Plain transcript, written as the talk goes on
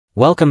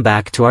Welcome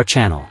back to our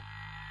channel.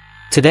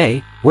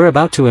 Today, we're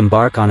about to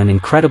embark on an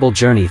incredible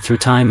journey through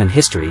time and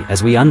history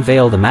as we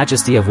unveil the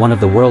majesty of one of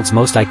the world's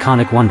most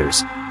iconic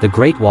wonders, the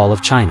Great Wall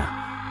of China.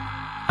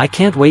 I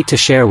can't wait to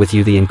share with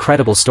you the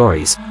incredible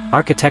stories,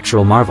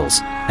 architectural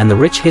marvels, and the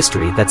rich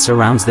history that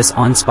surrounds this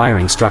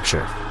awe-inspiring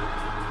structure.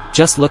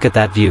 Just look at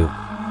that view.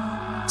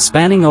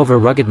 Spanning over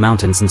rugged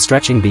mountains and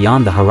stretching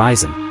beyond the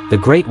horizon, the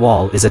Great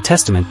Wall is a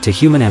testament to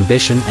human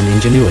ambition and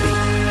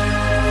ingenuity.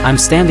 I'm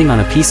standing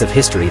on a piece of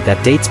history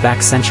that dates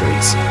back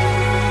centuries.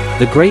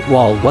 The Great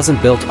Wall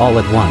wasn't built all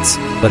at once,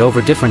 but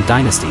over different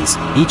dynasties,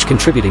 each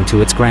contributing to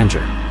its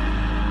grandeur.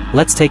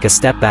 Let's take a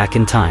step back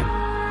in time.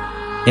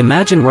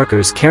 Imagine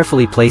workers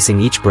carefully placing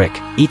each brick,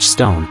 each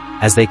stone,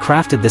 as they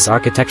crafted this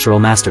architectural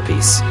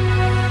masterpiece.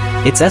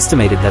 It's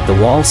estimated that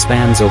the wall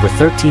spans over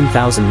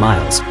 13,000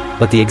 miles,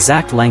 but the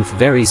exact length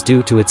varies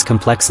due to its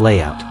complex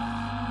layout.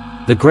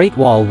 The Great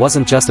Wall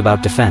wasn't just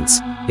about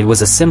defense, it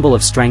was a symbol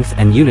of strength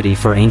and unity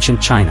for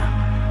ancient China.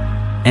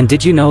 And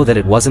did you know that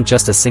it wasn't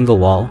just a single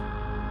wall?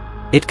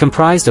 It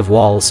comprised of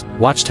walls,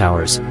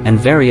 watchtowers, and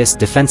various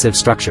defensive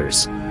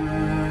structures.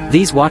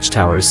 These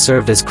watchtowers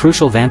served as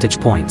crucial vantage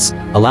points,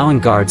 allowing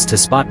guards to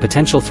spot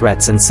potential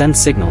threats and send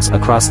signals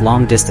across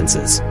long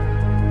distances.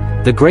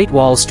 The Great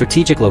Wall's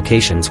strategic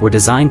locations were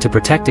designed to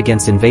protect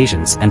against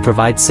invasions and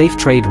provide safe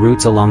trade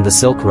routes along the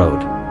Silk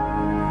Road.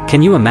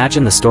 Can you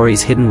imagine the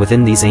stories hidden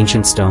within these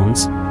ancient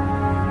stones?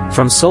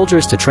 From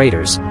soldiers to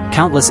traders,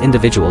 countless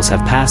individuals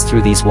have passed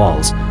through these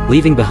walls,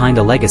 leaving behind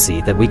a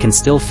legacy that we can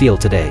still feel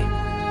today.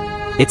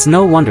 It's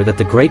no wonder that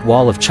the Great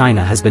Wall of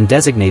China has been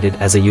designated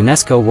as a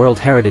UNESCO World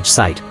Heritage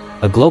Site,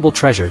 a global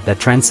treasure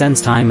that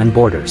transcends time and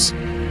borders.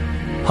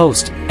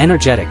 Host,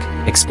 Energetic,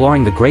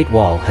 exploring the Great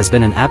Wall has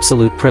been an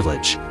absolute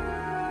privilege.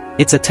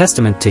 It's a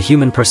testament to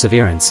human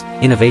perseverance,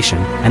 innovation,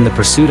 and the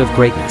pursuit of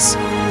greatness.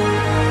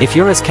 If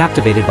you're as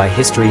captivated by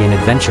history and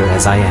adventure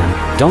as I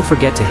am, don't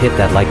forget to hit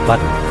that like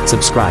button,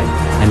 subscribe,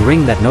 and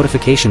ring that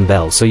notification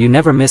bell so you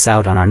never miss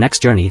out on our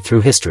next journey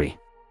through history.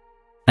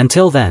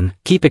 Until then,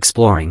 keep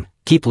exploring,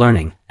 keep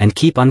learning, and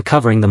keep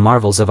uncovering the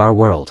marvels of our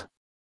world.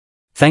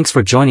 Thanks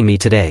for joining me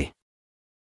today.